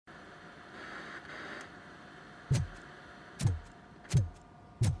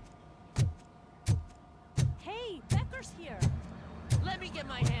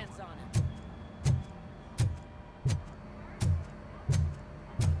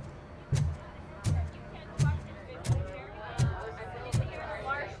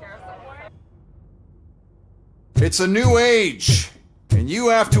It's a new age, and you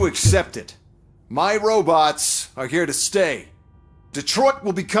have to accept it. My robots are here to stay. Detroit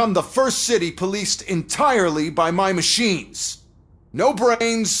will become the first city policed entirely by my machines. No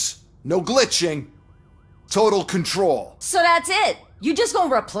brains, no glitching, total control. So that's it? You just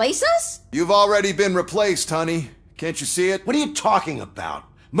gonna replace us? You've already been replaced, honey. Can't you see it? What are you talking about?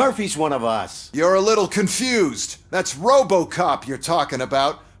 Murphy's one of us. You're a little confused. That's Robocop you're talking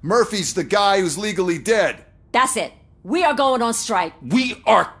about. Murphy's the guy who's legally dead. That's it. We are going on strike. We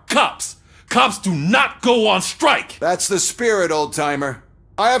are cops. Cops do not go on strike. That's the spirit, old-timer.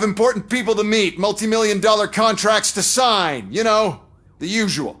 I have important people to meet, multi-million-dollar contracts to sign. You know, the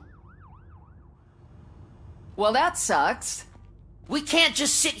usual. Well, that sucks. We can't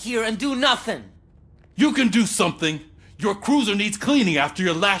just sit here and do nothing. You can do something. Your cruiser needs cleaning after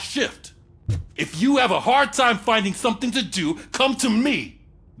your last shift. If you have a hard time finding something to do, come to me.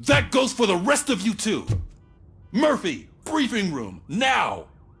 That goes for the rest of you too. Murphy, briefing room, now!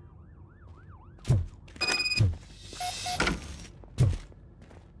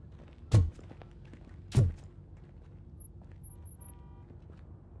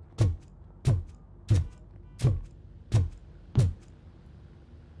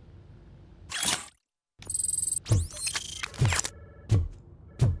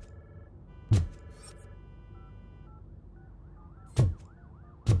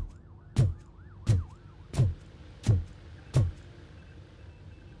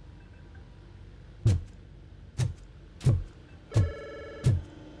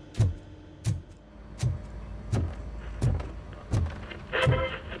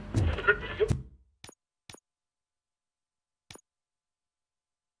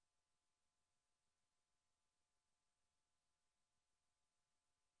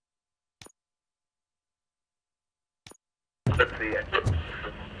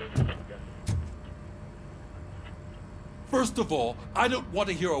 First of all, I don't want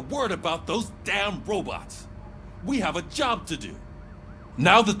to hear a word about those damn robots. We have a job to do.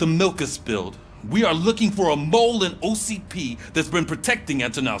 Now that the milk is spilled, we are looking for a mole in OCP that's been protecting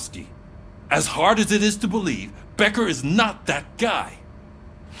Antonowski. As hard as it is to believe, Becker is not that guy.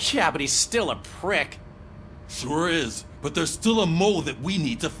 Yeah, but he's still a prick. Sure is, but there's still a mole that we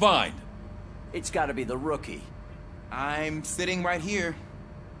need to find. It's gotta be the rookie. I'm sitting right here.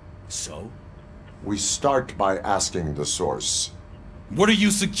 So? We start by asking the source. What are you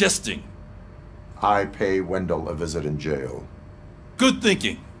suggesting? I pay Wendell a visit in jail. Good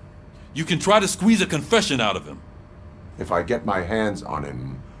thinking. You can try to squeeze a confession out of him. If I get my hands on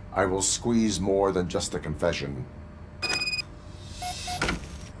him, I will squeeze more than just a confession.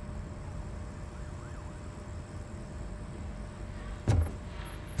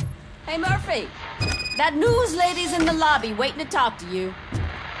 Hey, Murphy. That news lady's in the lobby waiting to talk to you.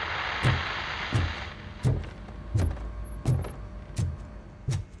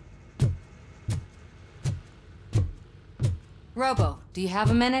 Robo, do you have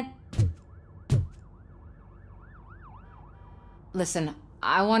a minute? Listen,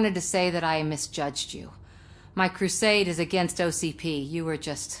 I wanted to say that I misjudged you. My crusade is against OCP. You were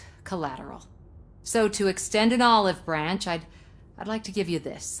just collateral. So to extend an olive branch, I'd like to give you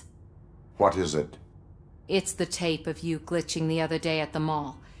this. What is it? It's the tape of you glitching the other day at the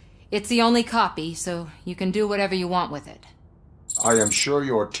mall. It's the only copy, so you can do whatever you want with it. I am sure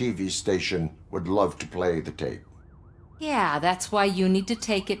your TV station would love to play the tape. Yeah, that's why you need to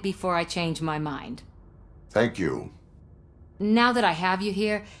take it before I change my mind. Thank you. Now that I have you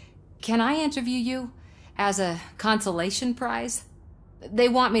here, can I interview you as a consolation prize? They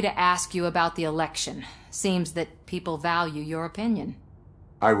want me to ask you about the election. Seems that people value your opinion.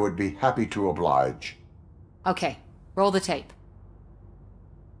 I would be happy to oblige. Okay, roll the tape.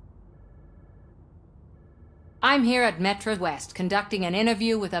 I'm here at Metro West conducting an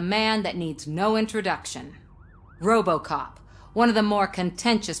interview with a man that needs no introduction. Robocop. One of the more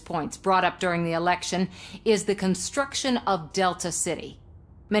contentious points brought up during the election is the construction of Delta City.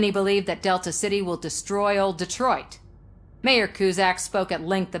 Many believe that Delta City will destroy old Detroit. Mayor Cusack spoke at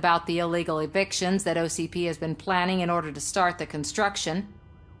length about the illegal evictions that OCP has been planning in order to start the construction.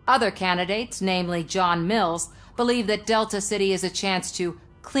 Other candidates, namely John Mills, believe that Delta City is a chance to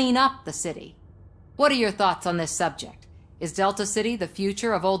clean up the city. What are your thoughts on this subject? Is Delta City the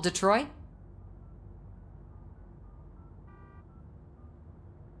future of old Detroit?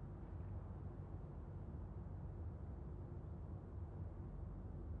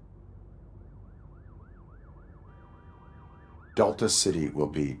 Delta City will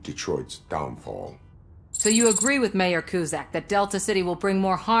be Detroit's downfall. So you agree with Mayor Cusack that Delta City will bring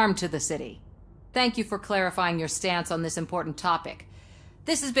more harm to the city? Thank you for clarifying your stance on this important topic.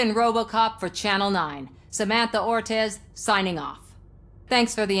 This has been Robocop for Channel 9. Samantha Ortez, signing off.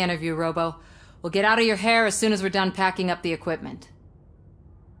 Thanks for the interview, Robo. We'll get out of your hair as soon as we're done packing up the equipment.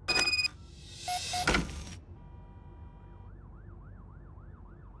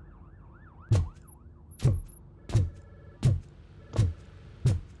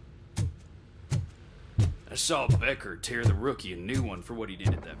 I saw Becker tear the rookie a new one for what he did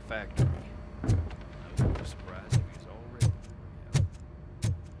at that factory. I wouldn't be surprised if he's already...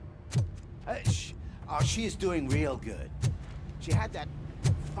 Oh, she is doing real good. She had that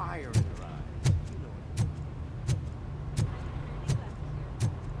fire in her eyes. You know it.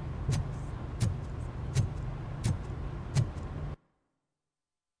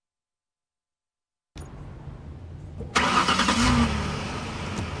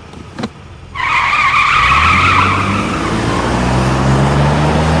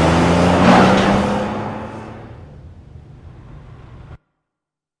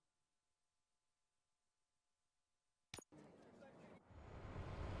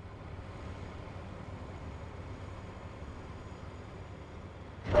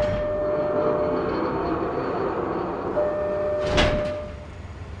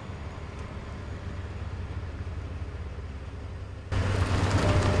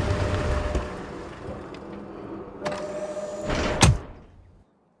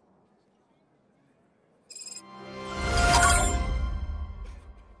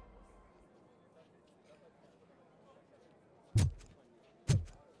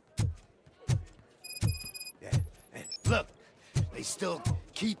 Look, they still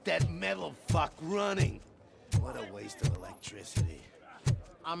keep that metal fuck running. What a waste of electricity.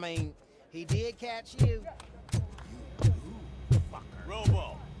 I mean, he did catch you. You fucker.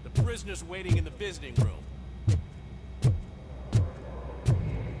 Robo, the prisoner's waiting in the visiting room.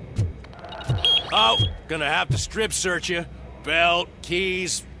 Oh, gonna have to strip search you. Belt,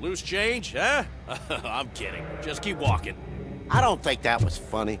 keys, loose change, huh? I'm kidding. Just keep walking. I don't think that was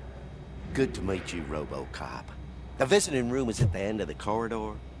funny. Good to meet you, Robocop. The visiting room is at the end of the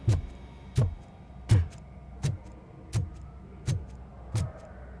corridor.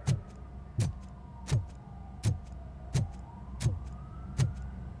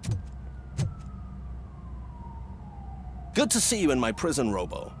 Good to see you in my prison,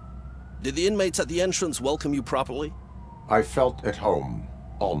 Robo. Did the inmates at the entrance welcome you properly? I felt at home,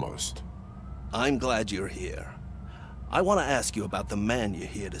 almost. I'm glad you're here. I want to ask you about the man you're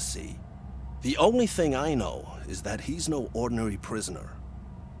here to see. The only thing I know is that he's no ordinary prisoner.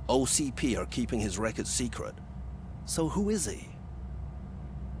 OCP are keeping his record secret. So who is he?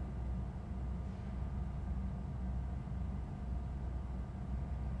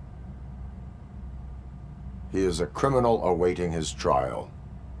 He is a criminal awaiting his trial.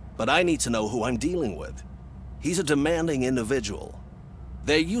 But I need to know who I'm dealing with. He's a demanding individual.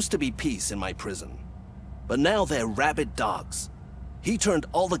 There used to be peace in my prison, but now they're rabid dogs. He turned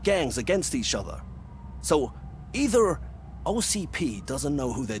all the gangs against each other. So either OCP doesn't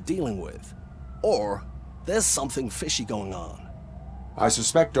know who they're dealing with, or there's something fishy going on. I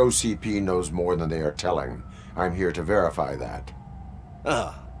suspect OCP knows more than they are telling. I'm here to verify that.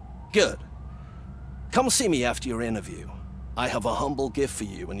 Ah, good. Come see me after your interview. I have a humble gift for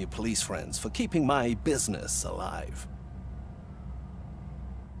you and your police friends for keeping my business alive.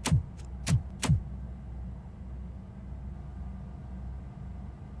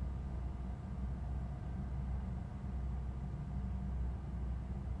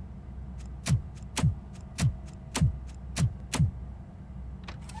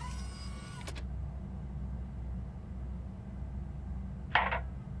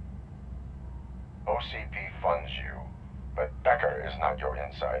 OCP funds you, but Becker is not your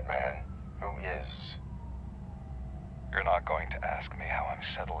inside man. Who is? You're not going to ask me how I'm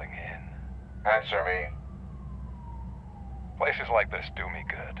settling in. Answer me. Places like this do me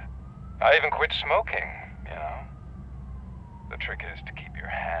good. I even quit smoking, you know. The trick is to keep your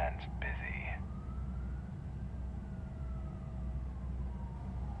hands busy.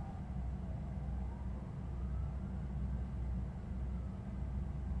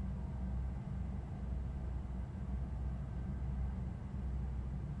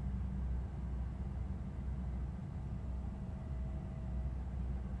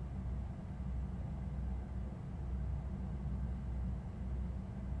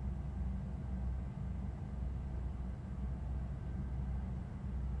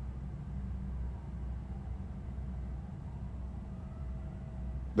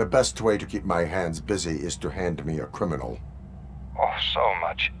 The best way to keep my hands busy is to hand me a criminal. Oh, so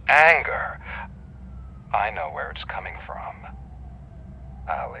much anger. I know where it's coming from.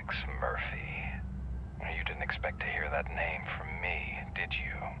 Alex Murphy. You didn't expect to hear that name from me, did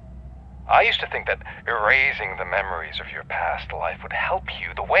you? I used to think that erasing the memories of your past life would help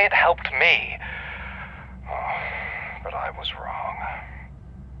you the way it helped me. Oh, but I was wrong.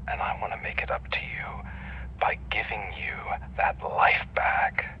 And I want to make it up to you by giving you that life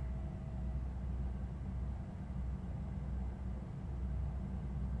back.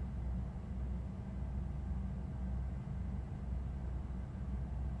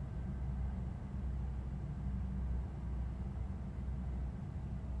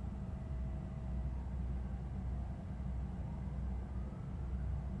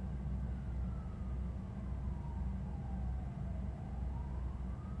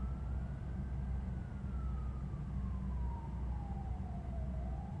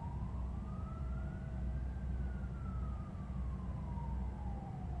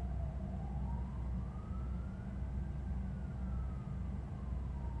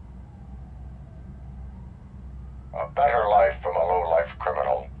 A better life from a low-life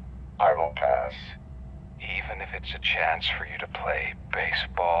criminal. I will pass. Even if it's a chance for you to play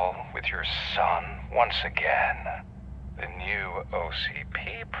baseball with your son once again. The new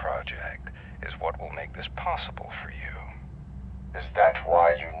OCP project is what will make this possible for you. Is that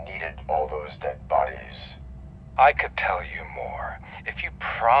why you needed all those dead bodies? I could tell you more if you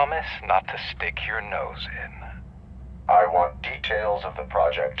promise not to stick your nose in. I want details of the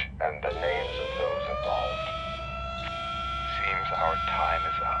project and the names of those involved. Seems our time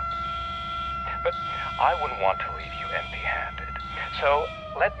is up. But I wouldn't want to leave you empty-handed, so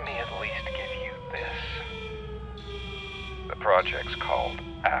let me at least give you this. The project's called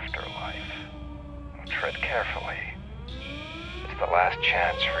Afterlife. Tread carefully. It's the last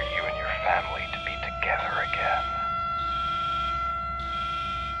chance for you and your family to be together again.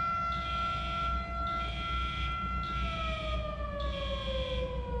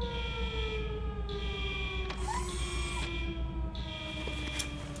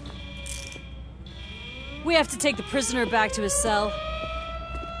 We have to take the prisoner back to his cell.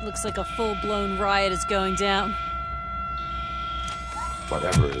 Looks like a full-blown riot is going down.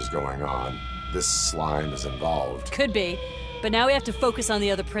 Whatever is going on, this slime is involved. Could be, but now we have to focus on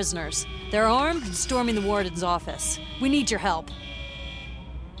the other prisoners. They're armed and storming the warden's office. We need your help.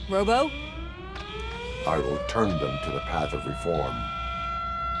 Robo? I will turn them to the path of reform.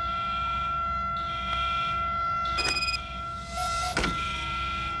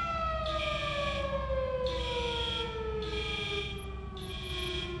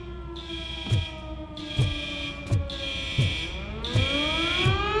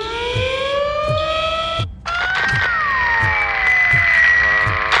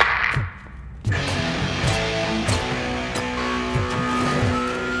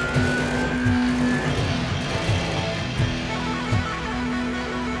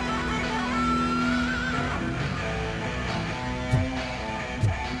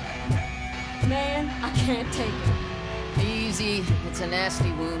 Man, I can't take it. Easy. It's a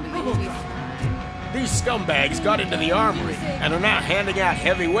nasty wound, but you'll be fine. These scumbags got into the armory and are now handing out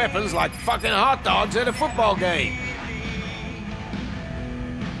heavy weapons like fucking hot dogs at a football game.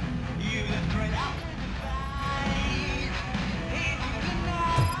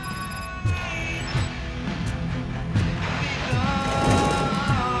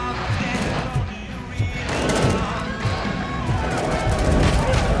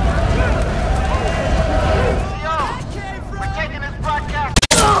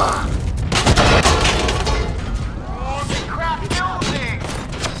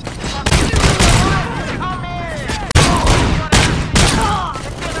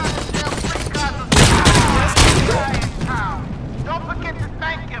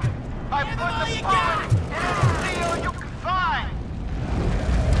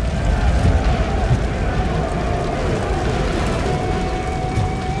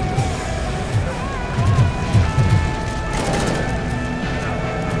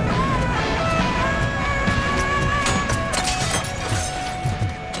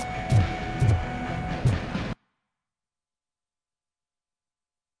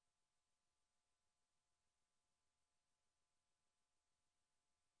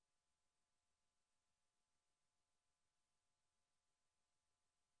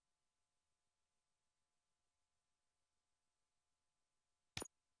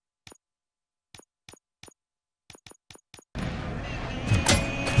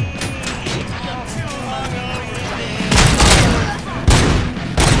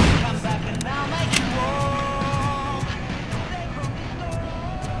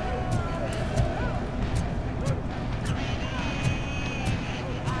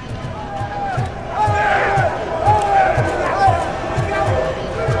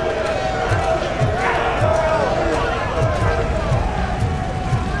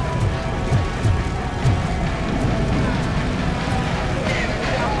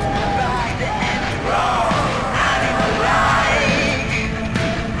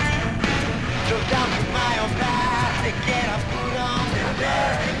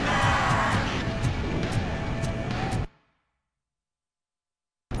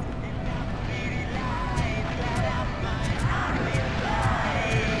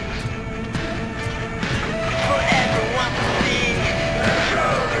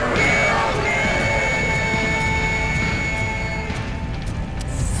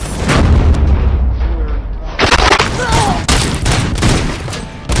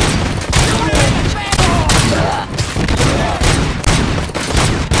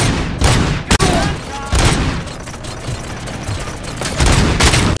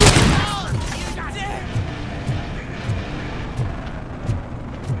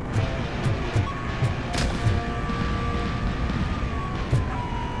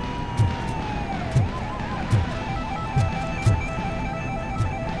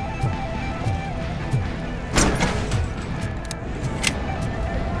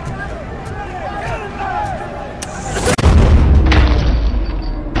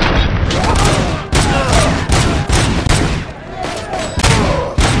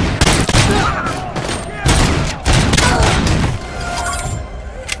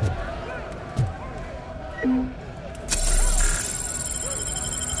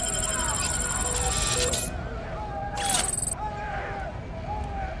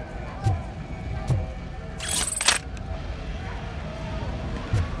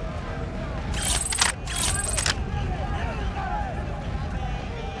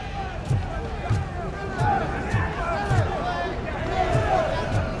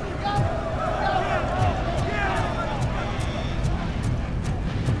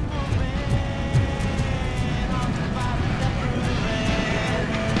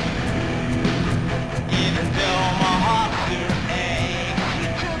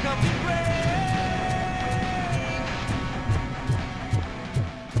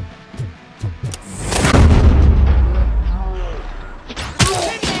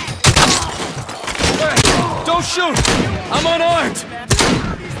 shoot! I'm unarmed!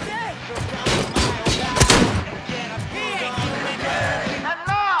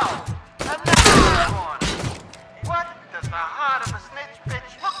 What does the heart of a snitch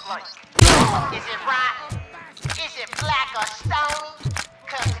bitch look like? Is it rotten? Is it black or stony?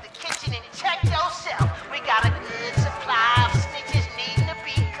 Come to the kitchen and check yourself. We got a good supply of snitches needing to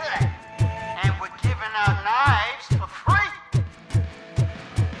be cut. And we're giving out knives for free.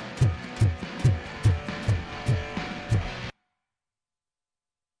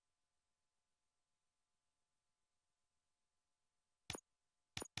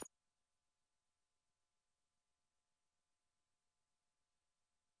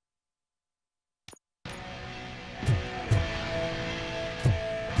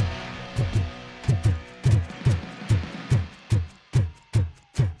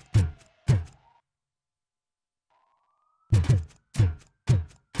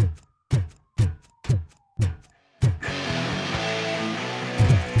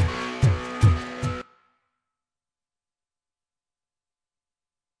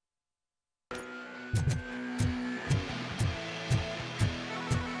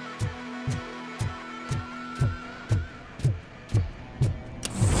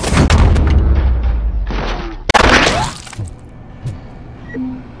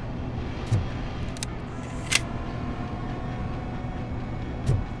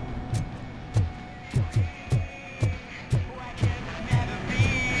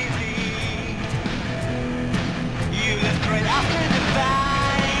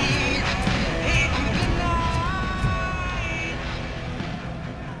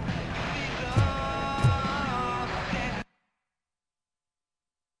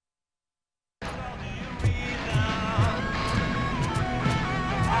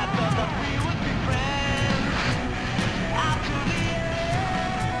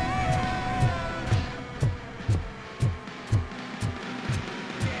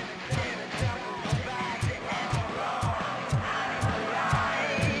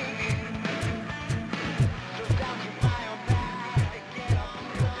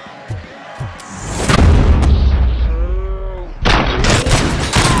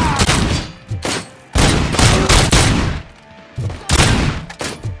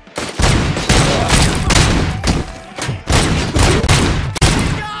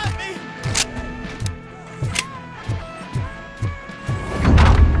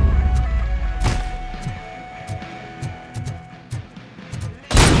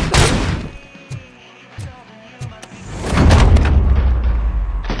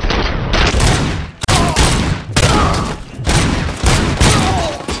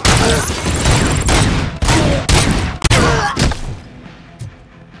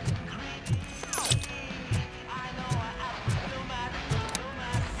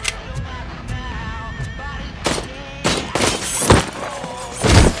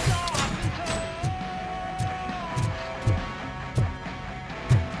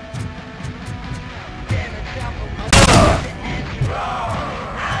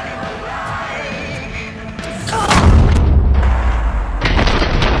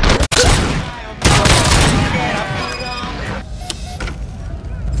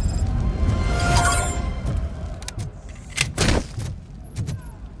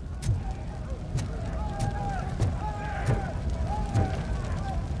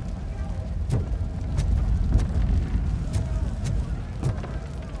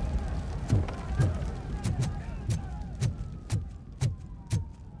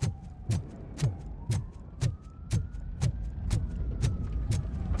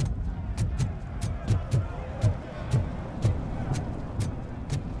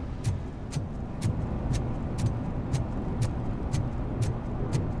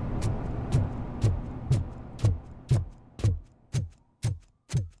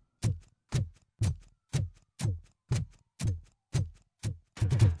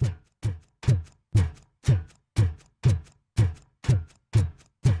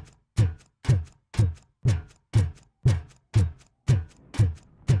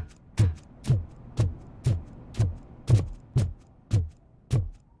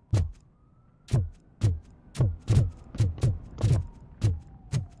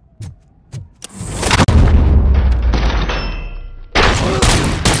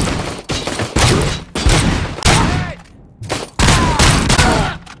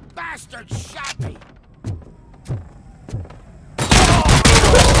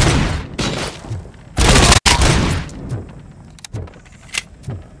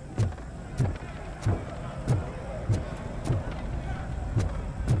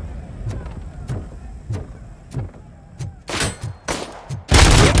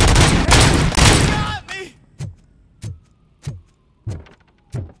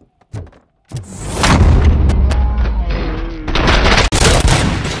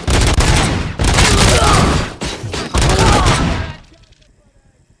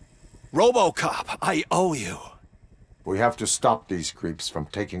 Robocop, I owe you. We have to stop these creeps from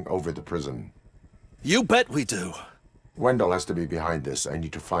taking over the prison. You bet we do. Wendell has to be behind this. I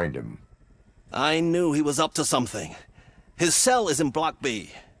need to find him. I knew he was up to something. His cell is in Block B.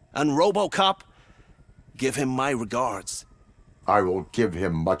 And Robocop, give him my regards. I will give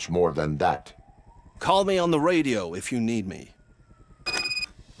him much more than that. Call me on the radio if you need me.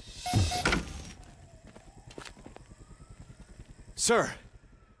 Sir,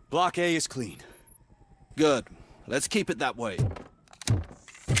 Block A is clean. Good. Let's keep it that way.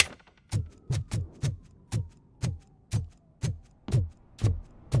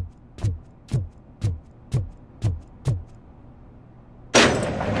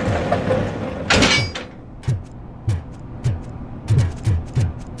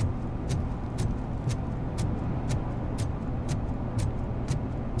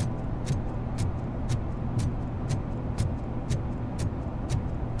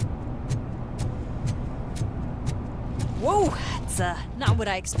 Whoa, that's not what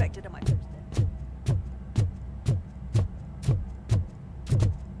I expected on my first day.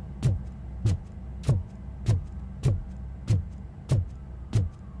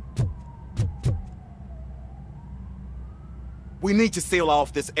 We need to seal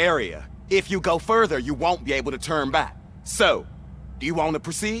off this area. If you go further, you won't be able to turn back. So, do you want to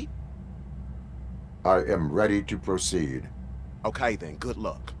proceed? I am ready to proceed. Okay then, good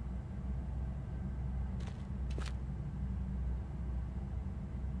luck.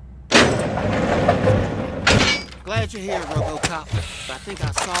 Glad you're here, Robocop. I think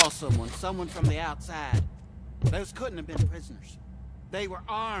I saw someone from the outside. Those couldn't have been prisoners. They were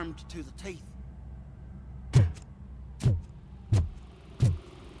armed to the teeth.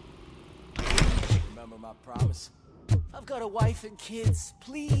 Remember my promise? I've got a wife and kids,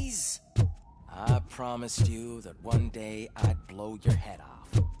 please. I promised you that one day I'd blow your head off.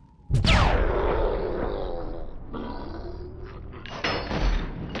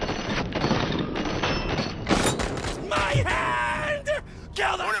 My hand!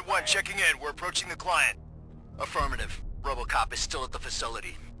 Gather! Hornet 1 checking in. We're approaching the client. Affirmative. Robocop is still at the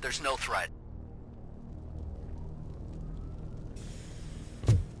facility. There's no threat.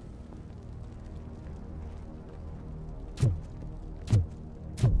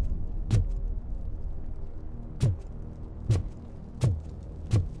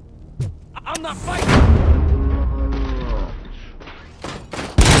 I'm not fighting!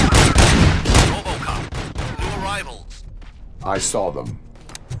 Robocop. New arrivals. I saw them.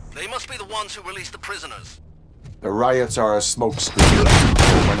 They must be the ones who released the prisoners. The riots are a smokescreen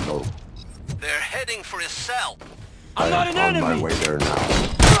for Wendell. They're heading for his cell. I'm not an enemy! On my way there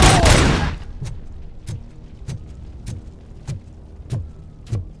now.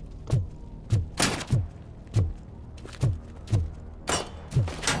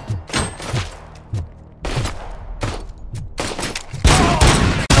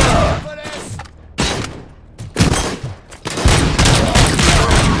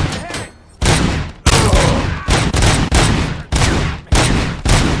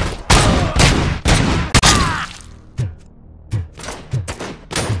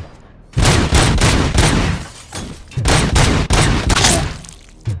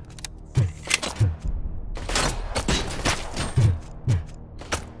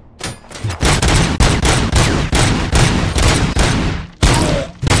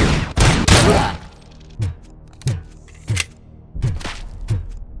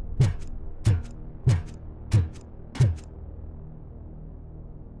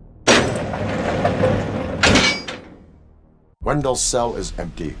 Wendell's cell is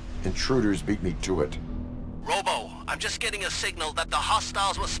empty. Intruders beat me to it. Robo, I'm just getting a signal that the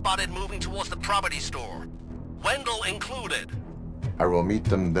hostiles were spotted moving towards the property store. Wendell included. I will meet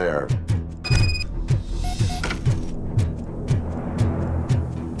them there.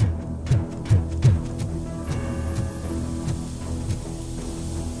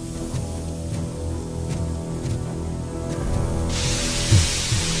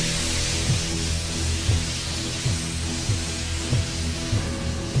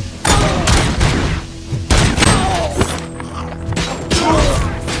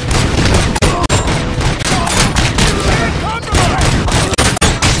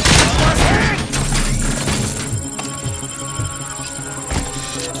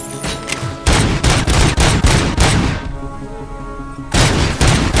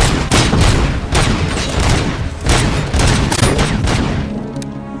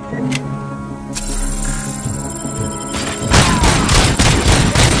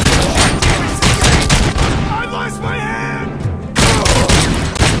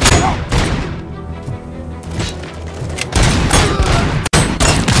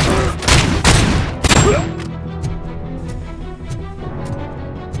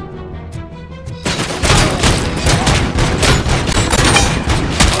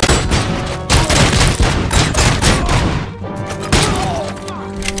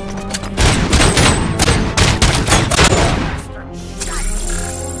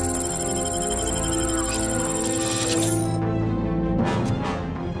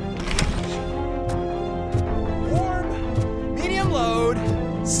 Warm, medium load,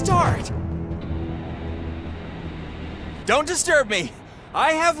 start. Don't disturb me.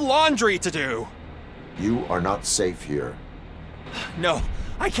 I have laundry to do. You are not safe here. No,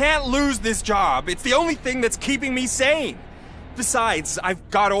 I can't lose this job. It's the only thing that's keeping me sane. Besides, I've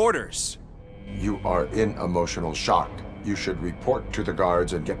got orders. You are in emotional shock. You should report to the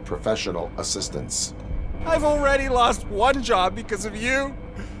guards and get professional assistance. I've already lost one job because of you.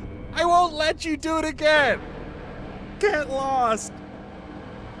 I won't let you do it again. Get lost.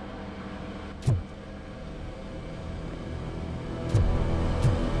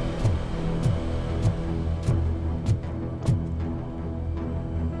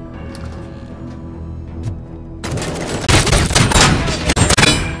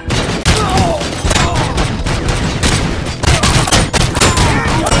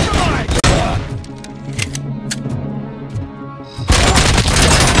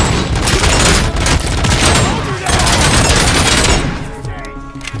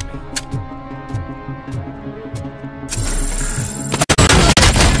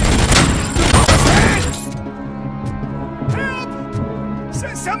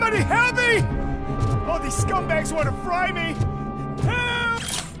 Somebody help me! Oh, these scumbags want to fry me! Help!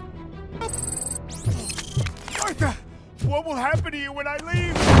 Martha, what will happen to you when I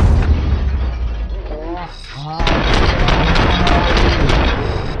leave?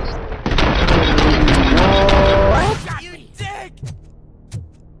 You dick!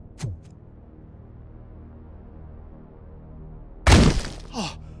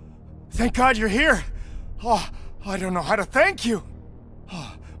 Oh, thank God you're here. Oh, I don't know how to thank you.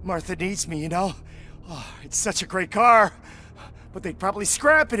 Oh, Martha needs me, you know? Oh, it's such a great car. But they'd probably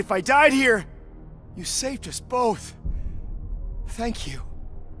scrap it if I died here. You saved us both. Thank you.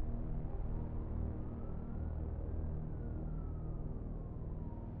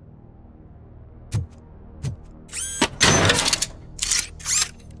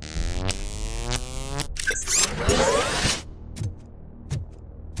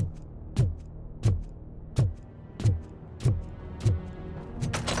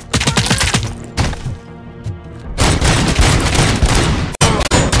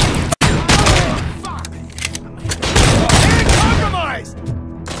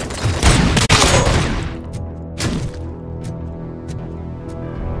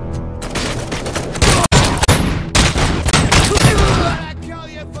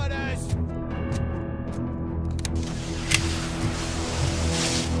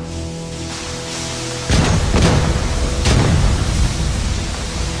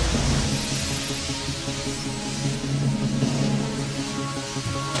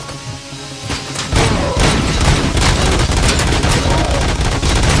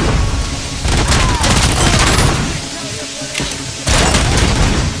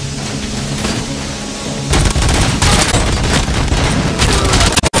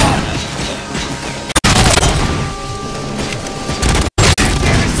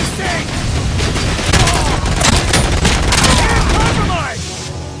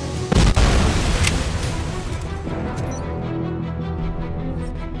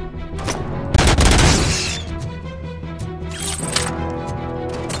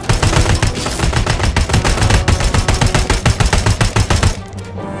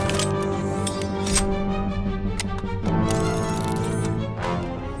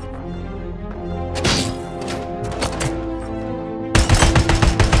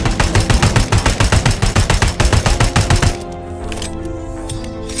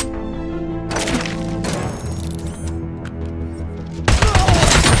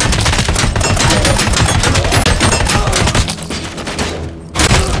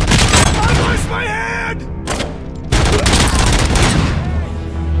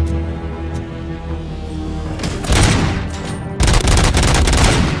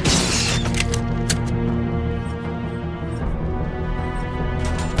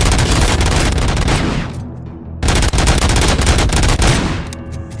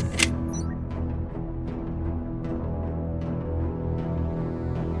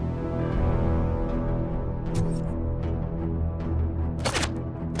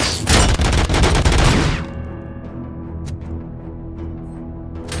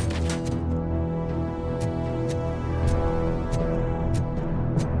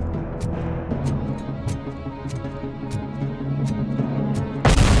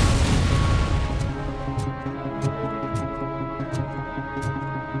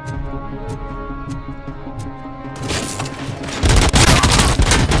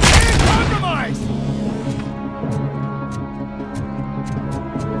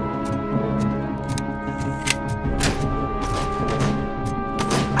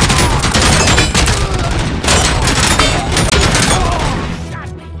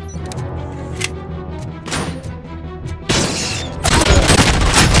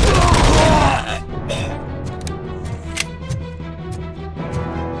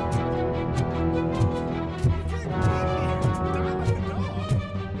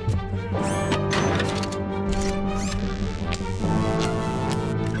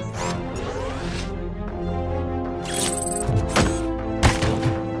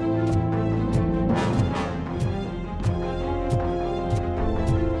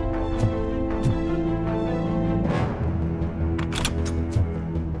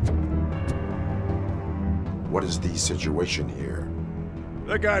 the situation here?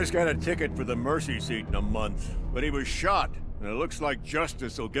 The guy's got a ticket for the mercy seat in a month, but he was shot, and it looks like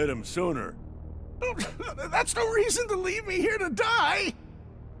justice will get him sooner. That's no reason to leave me here to die!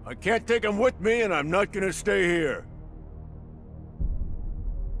 I can't take him with me, and I'm not gonna stay here.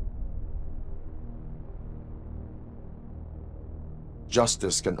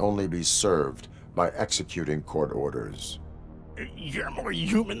 Justice can only be served by executing court orders. You're more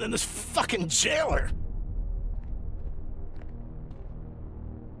human than this fucking jailer!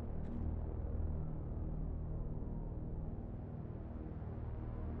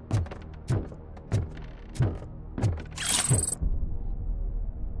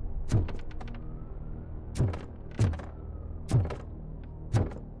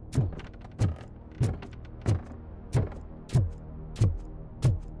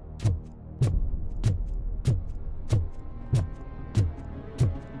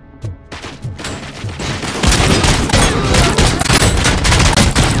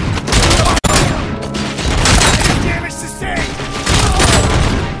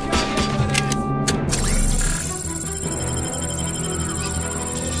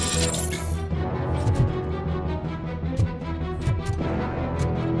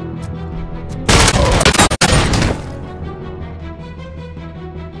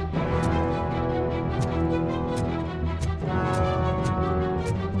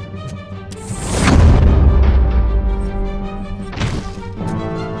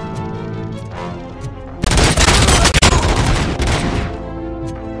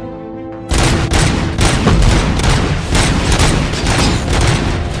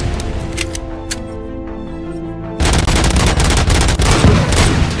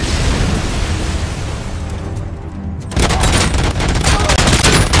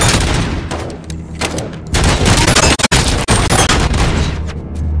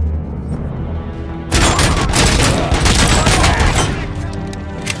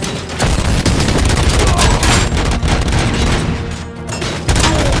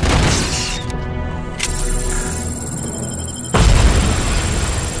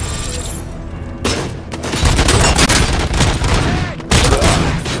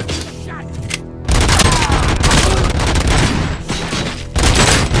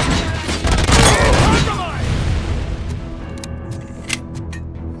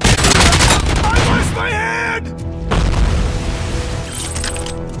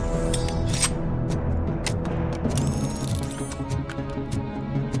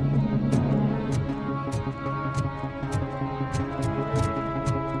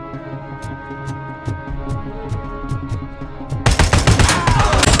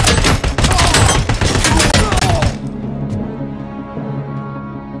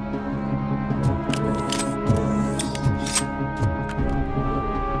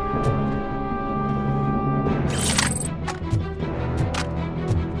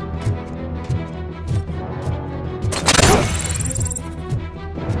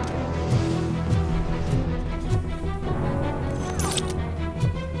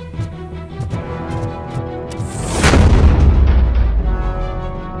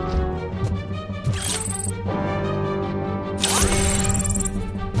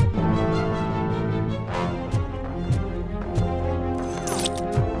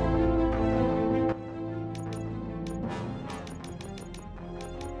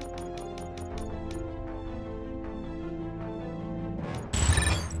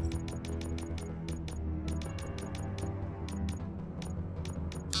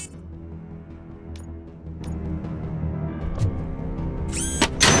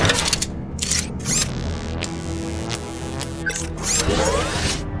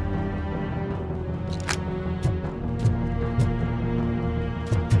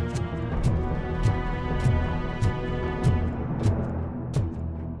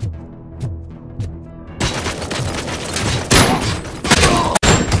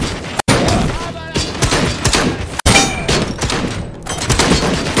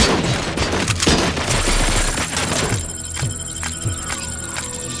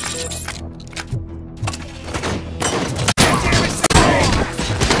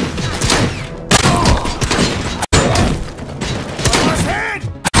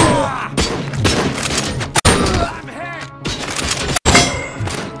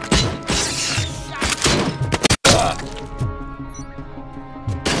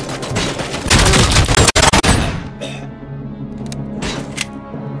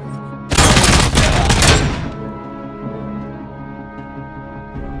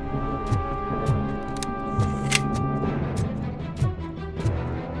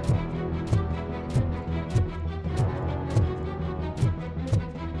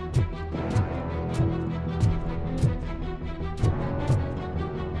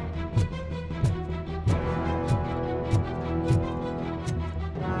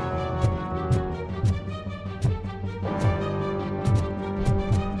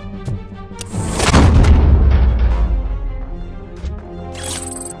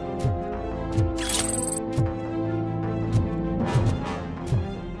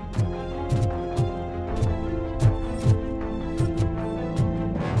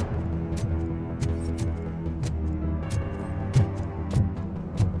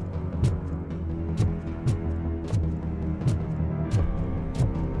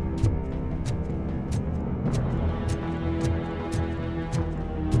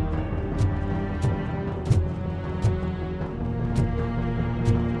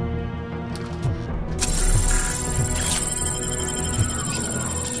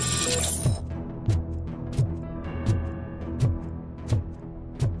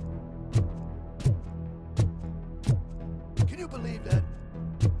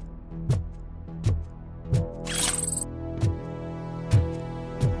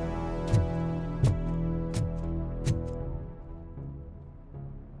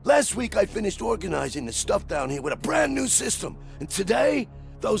 Last week I finished organizing the stuff down here with a brand new system. And today,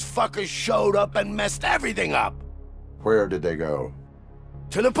 those fuckers showed up and messed everything up. Where did they go?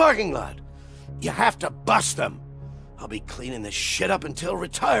 To the parking lot. You have to bust them. I'll be cleaning this shit up until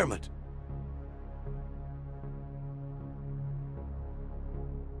retirement.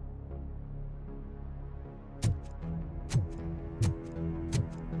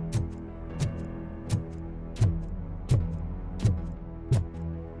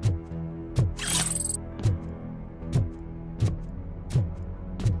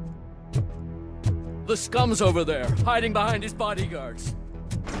 The scum's over there, hiding behind his bodyguards.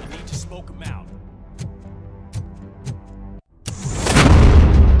 You need to smoke him out.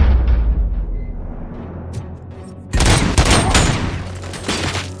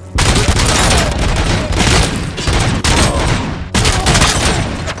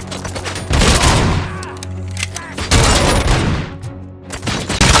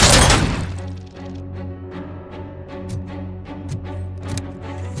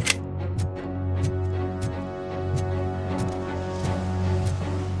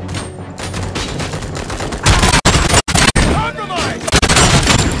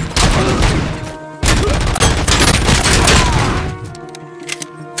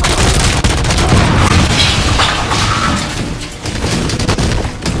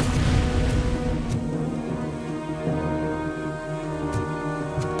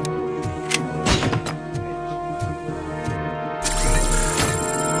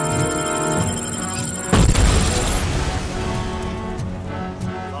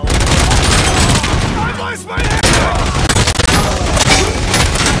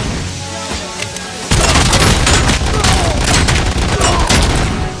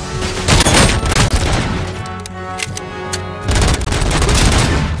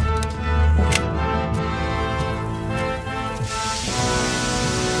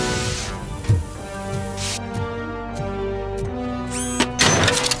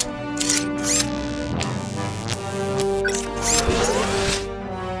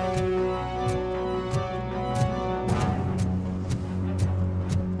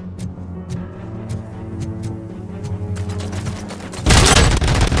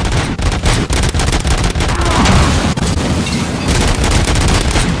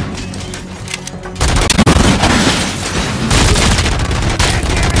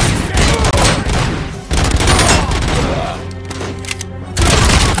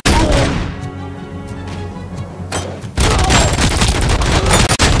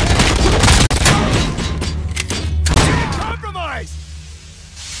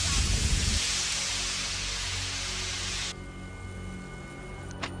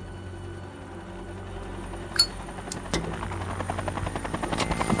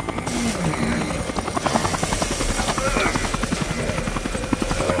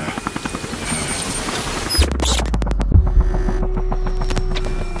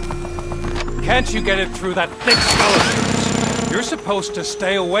 Can't you get it through that thick skeleton? You're supposed to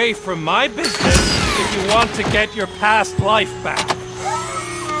stay away from my business if you want to get your past life back.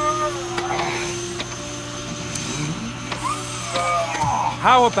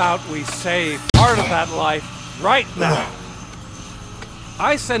 How about we save part of that life right now?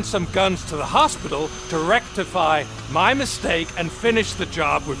 I sent some guns to the hospital to rectify my mistake and finish the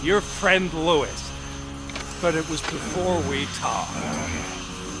job with your friend Lewis. But it was before we talked.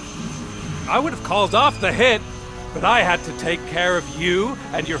 I would have called off the hit, but I had to take care of you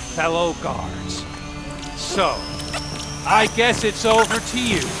and your fellow guards. So, I guess it's over to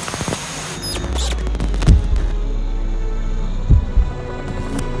you.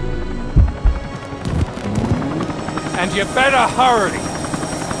 And you better hurry.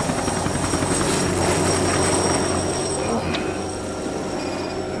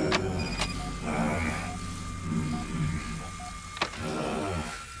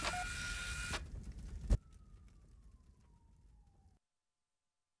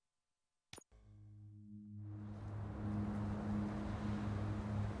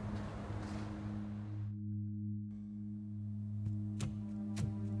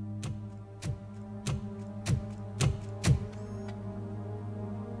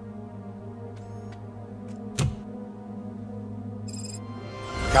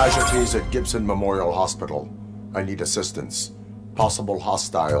 Casualties at Gibson Memorial Hospital. I need assistance. Possible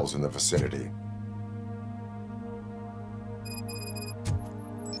hostiles in the vicinity.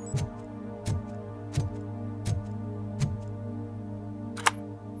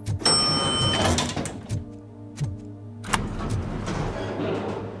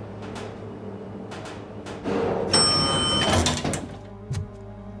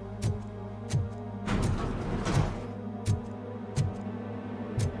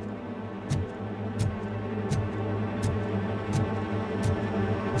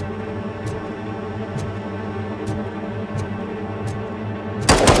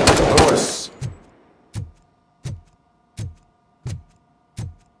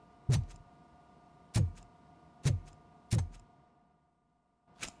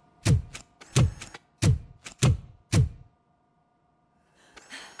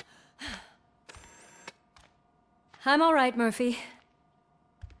 I'm all right, Murphy.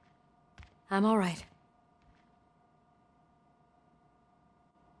 I'm all right.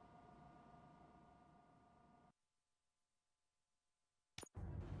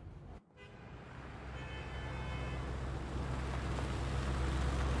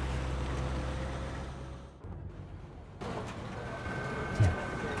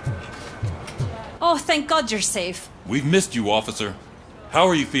 Oh, thank God you're safe. We've missed you, officer. How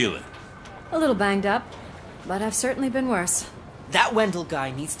are you feeling? A little banged up, but I've certainly been worse. That Wendell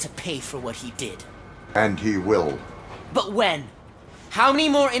guy needs to pay for what he did. And he will. But when? How many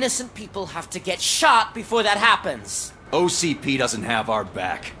more innocent people have to get shot before that happens? OCP doesn't have our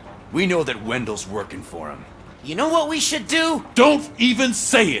back. We know that Wendell's working for him. You know what we should do? Don't even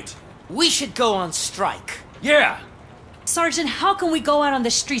say it! We should go on strike. Yeah! Sergeant, how can we go out on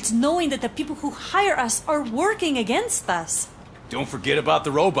the streets knowing that the people who hire us are working against us? Don't forget about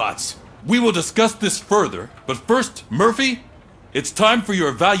the robots. We will discuss this further, but first, Murphy, it's time for your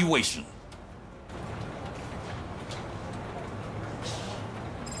evaluation.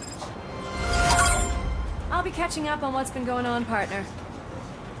 I'll be catching up on what's been going on, partner.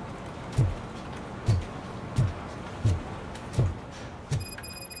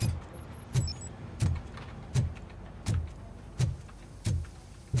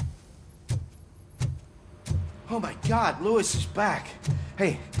 Oh my God, Lewis is back.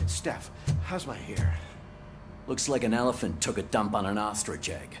 Hey, Steph, how's my hair? Looks like an elephant took a dump on an ostrich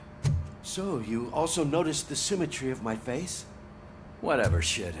egg. So, you also noticed the symmetry of my face? Whatever,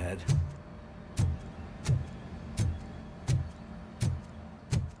 shithead.